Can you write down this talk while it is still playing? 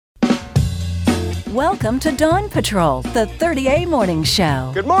Welcome to Dawn Patrol, the 30A Morning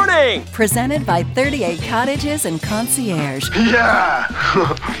Show. Good morning! Presented by 38 Cottages and Concierge. Yeah!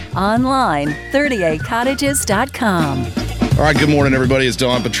 Online, 38cottages.com. All right, good morning, everybody. It's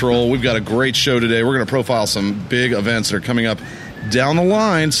Dawn Patrol. We've got a great show today. We're going to profile some big events that are coming up down the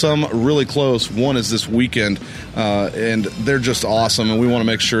line, some really close. One is this weekend, and they're just awesome, and we want to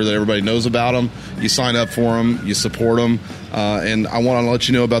make sure that everybody knows about them. You sign up for them, you support them, and I want to let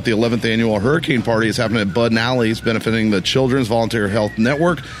you know about the 11th Annual Hurricane Party. It's happening at Bud & Alley's, benefiting the Children's Volunteer Health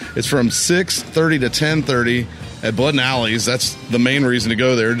Network. It's from 6:30 to 10:30 at Bud & Alley's. That's the main reason to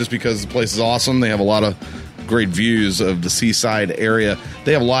go there, just because the place is awesome. They have a lot of great views of the seaside area.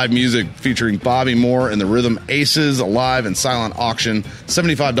 They have live music featuring Bobby Moore and the Rhythm Aces, a live and silent auction,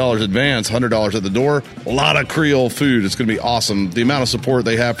 $75 advance, $100 at the door. A lot of Creole food. It's going to be awesome. The amount of support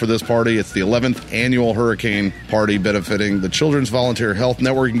they have for this party, it's the 11th Annual Hurricane Party benefiting the Children's Volunteer Health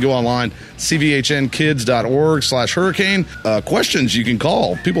Network. You can go online, cvhnkids.org/hurricane. Questions you can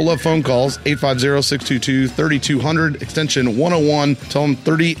call. People love phone calls, 850-622-3200, extension 101. Tell them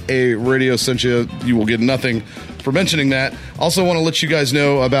 30A Radio sent you. You will get nothing for mentioning that. Also want to let you guys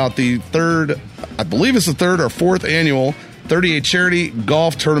know about the third or fourth annual 38 Charity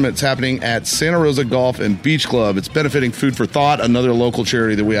Golf Tournament. It's happening at Santa Rosa Golf and Beach Club. It's benefiting Food for Thought, another local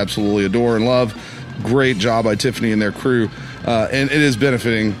charity that we absolutely adore and love. Great job by Tiffany and their crew. And it is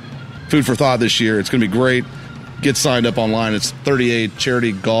benefiting Food for Thought this year. It's going to be great. Get signed up online. It's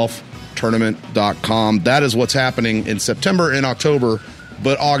 38CharityGolfTournament.com. That is what's happening in September and October.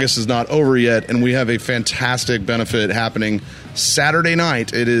 But August is not over yet, and we have a fantastic benefit happening Saturday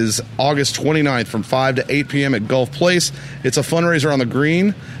night. It is August 29th from 5 to 8 p.m. at Gulf Place. It's a fundraiser on the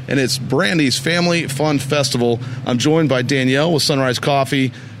green, and it's Brandy's Family Fun Festival. I'm joined by Danielle with Sunrise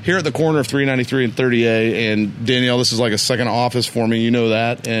Coffee here at the corner of 393 and 30A. And Danielle, this is like a second office for me. You know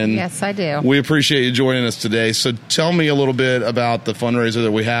that. And yes, I do. We appreciate you joining us today. So tell me a little bit about the fundraiser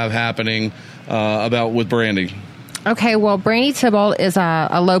that we have happening with Brandy. Okay, well, Brandy Tybalt is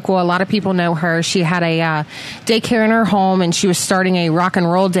a local. A lot of people know her. She had a daycare in her home, and she was starting a rock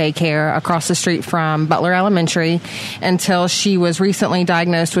and roll daycare across the street from Butler Elementary until she was recently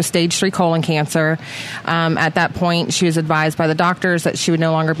diagnosed with stage 3 colon cancer. At that point, she was advised by the doctors that she would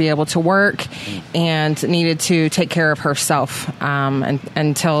no longer be able to work and needed to take care of herself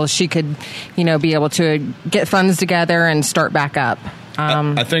until she could, be able to get funds together and start back up.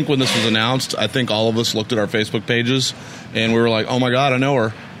 I think when this was announced, I think all of us looked at our Facebook pages and we were like, oh my God, I know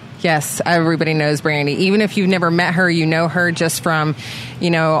her. Yes, everybody knows Brandy. Even if you've never met her, you know her just from,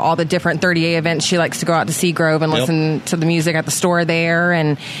 all the different 30A events. She likes to go out to Seagrove and listen to the music at the store there.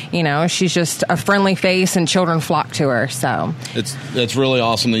 And, she's just a friendly face and children flock to her. So it's really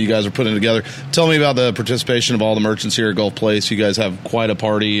awesome that you guys are putting it together. Tell me about the participation of all the merchants here at Gulf Place. You guys have quite a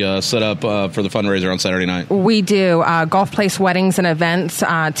party set up for the fundraiser on Saturday night. We do. Gulf Place Weddings and Events.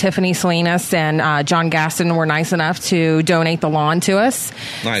 Tiffany Salinas and John Gaston were nice enough to donate the lawn to us.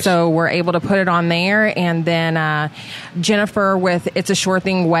 Nice. So we're able to put it on there. And then Jennifer with It's a Sure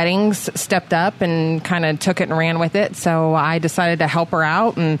Thing Weddings stepped up and kind of took it and ran with it. So I decided to help her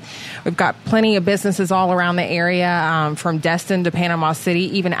out. And we've got plenty of businesses all around the area, from Destin to Panama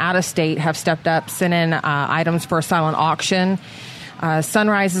City, even out of state, have stepped up, sent in items for a silent auction.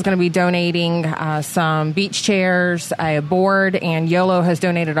 Sunrise is going to be donating some beach chairs, a board, and YOLO has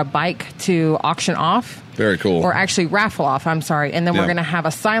donated a bike to auction off. Very cool. Or actually raffle off, I'm sorry. And then we're going to have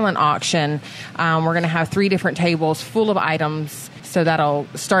a silent auction. We're going to have 3 different tables full of items. So that'll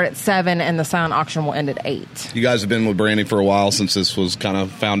start at 7, and the silent auction will end at 8. You guys have been with Brandy for a while since this was kind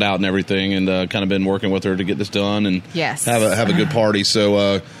of found out and everything, and kind of been working with her to get this done and yes. have a good party.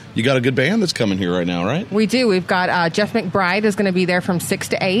 So you got a good band that's coming here right now, right? We do. We've got Jeff McBride is going to be there from 6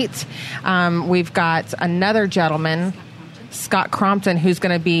 to 8. We've got another gentleman, Scott Crompton, who's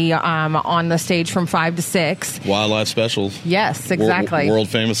going to be on the stage from 5 to 6. Wildlife Specials. Yes, exactly. World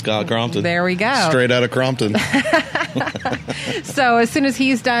famous Scott Crompton. There we go. Straight out of Crompton. So as soon as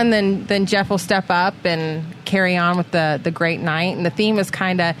he's done, then Jeff will step up and carry on with the great night. And the theme is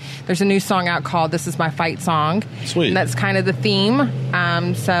there's a new song out called This Is My Fight Song. Sweet. And that's kind of the theme.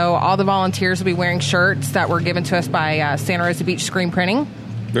 So all the volunteers will be wearing shirts that were given to us by Santa Rosa Beach Screen Printing.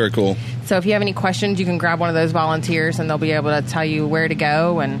 Very cool. So if you have any questions, you can grab one of those volunteers and they'll be able to tell you where to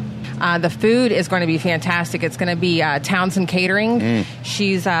go. And the food is going to be fantastic. It's going to be Townsend Catering.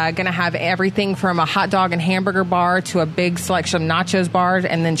 She's going to have everything from a hot dog and hamburger bar to a big selection of nachos bars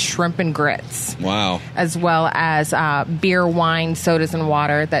and then shrimp and grits. Wow. As well as beer, wine, sodas, and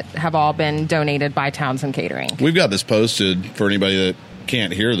water that have all been donated by Townsend Catering. We've got this posted for anybody that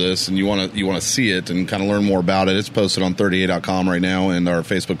can't hear this and you want to see it and kind of learn more about it, it's posted on 38.com right now and our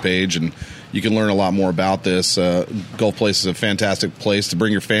Facebook page, and you can learn a lot more about this. Gulf Place is a fantastic place to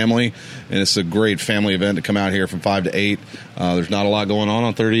bring your family, and it's a great family event to come out here from 5 to 8. There's not a lot going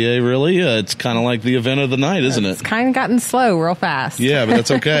on 30A, really. It's kind of like the event of the night, isn't it? It's kind of gotten slow real fast. Yeah, but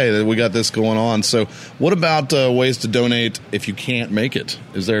that's okay. We got this going on. So what about ways to donate if you can't make it?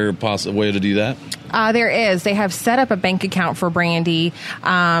 Is there a possible way to do that? There is. They have set up a bank account for Brandy.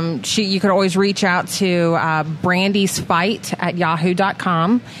 You could always reach out to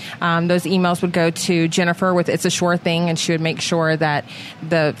brandysfight@yahoo.com. Those emails would go to Jennifer with It's a Sure Thing, and she would make sure that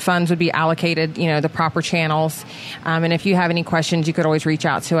the funds would be allocated, the proper channels. And if you have any questions, you could always reach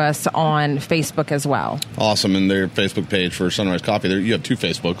out to us on Facebook as well. Awesome. And their Facebook page for Sunrise Coffee, you have 2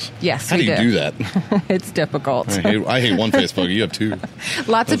 Facebooks. Yes, How do you do that? It's difficult. I hate one Facebook. You have 2.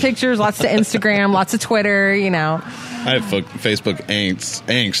 Lots of pictures, lots of Instagram, lots of Twitter, I have Facebook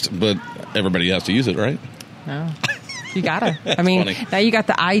angst, but everybody has to use it, right? No. You gotta. Funny. Now you got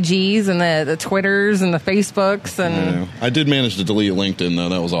the IGs and the Twitters and the Facebooks. And I did manage to delete LinkedIn, though.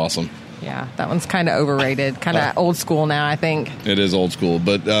 That was awesome. Yeah, that one's kind of overrated, kind of old school now, I think. It is old school,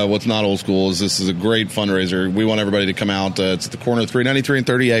 but what's not old school is this is a great fundraiser. We want everybody to come out. It's at the corner of 393 and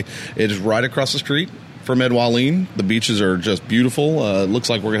 30A. It is right across the street from Ed Walleen. The beaches are just beautiful. It looks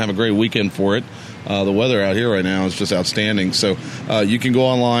like we're going to have a great weekend for it. The weather out here right now is just outstanding. So you can go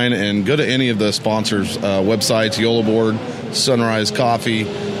online and go to any of the sponsors' websites, YOLO Board, Sunrise Coffee,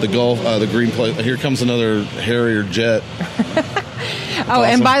 the Gulf, the Green Place. Here comes another Harrier jet. Awesome.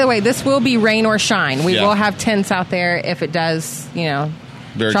 And by the way, this will be rain or shine. We will have tents out there if it does, Very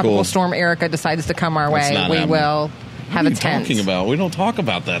Tropical cool. Storm Erica decides to come our way. We will have a tent. What are you talking about? We don't talk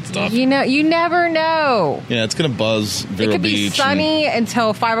about that stuff. You never know. Yeah, it's going to buzz Vero Beach. It could be sunny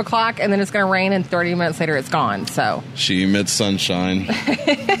until 5 o'clock, and then it's going to rain, and 30 minutes later it's gone. So she emits sunshine.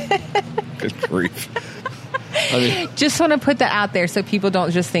 Good grief. Just want to put that out there so people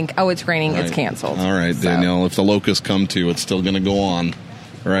don't just think, oh, it's raining, it's canceled. All right, Danielle, if the locusts come to, it's still going to go on,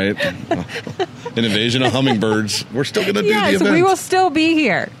 right? An invasion of hummingbirds. We're still going to do the event. Yes, we will still be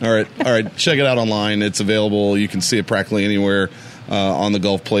here. All right. Check it out online. It's available. You can see it practically anywhere on the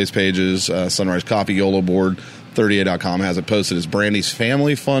Gulf Place pages. Sunrise Coffee, YOLO Board, 38.com has it posted. It's Brandy's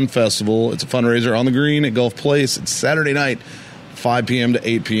Family Fun Festival. It's a fundraiser on the green at Gulf Place. It's Saturday night, 5 p.m. to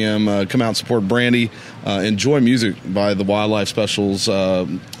 8 p.m. Come out and support Brandy. Enjoy music by the Wildlife Specials.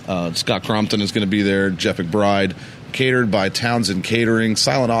 Scott Crompton is going to be there. Jeff McBride. Catered by Townsend Catering.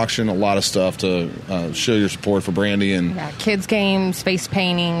 Silent auction. A lot of stuff to show your support for Brandy. And kids games, face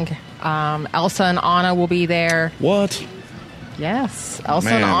painting. Elsa and Anna will be there. What? Yes.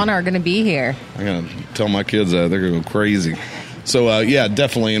 Elsa and Anna are going to be here. I'm going to tell my kids that. They're going to go crazy. So,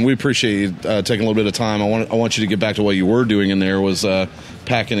 definitely, and we appreciate you taking a little bit of time. I want you to get back to what you were doing in there was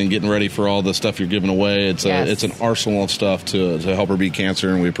packing and getting ready for all the stuff you're giving away. It's an arsenal of stuff to help her beat cancer,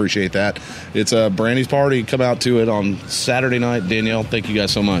 and we appreciate that. It's Brandy's party. Come out to it on Saturday night. Danielle, thank you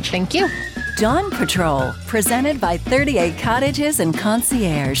guys so much. Thank you. Dawn Patrol, presented by 38 Cottages and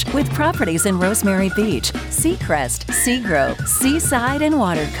Concierge, with properties in Rosemary Beach, Seacrest, Seagrove, Seaside, and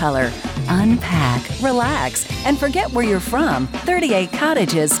Watercolor. Unpack, relax, and forget where you're from.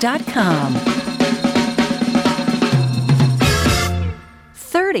 38cottages.com.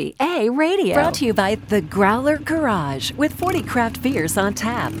 30A Radio. Brought to you by The Growler Garage, with 40 craft beers on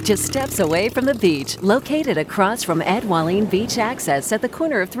tap, just steps away from the beach. Located across from Ed Walleen Beach Access at the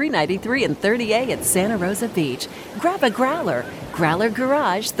corner of 393 and 30A at Santa Rosa Beach. Grab a growler.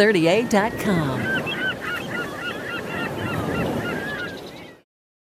 GrowlerGarage38.com.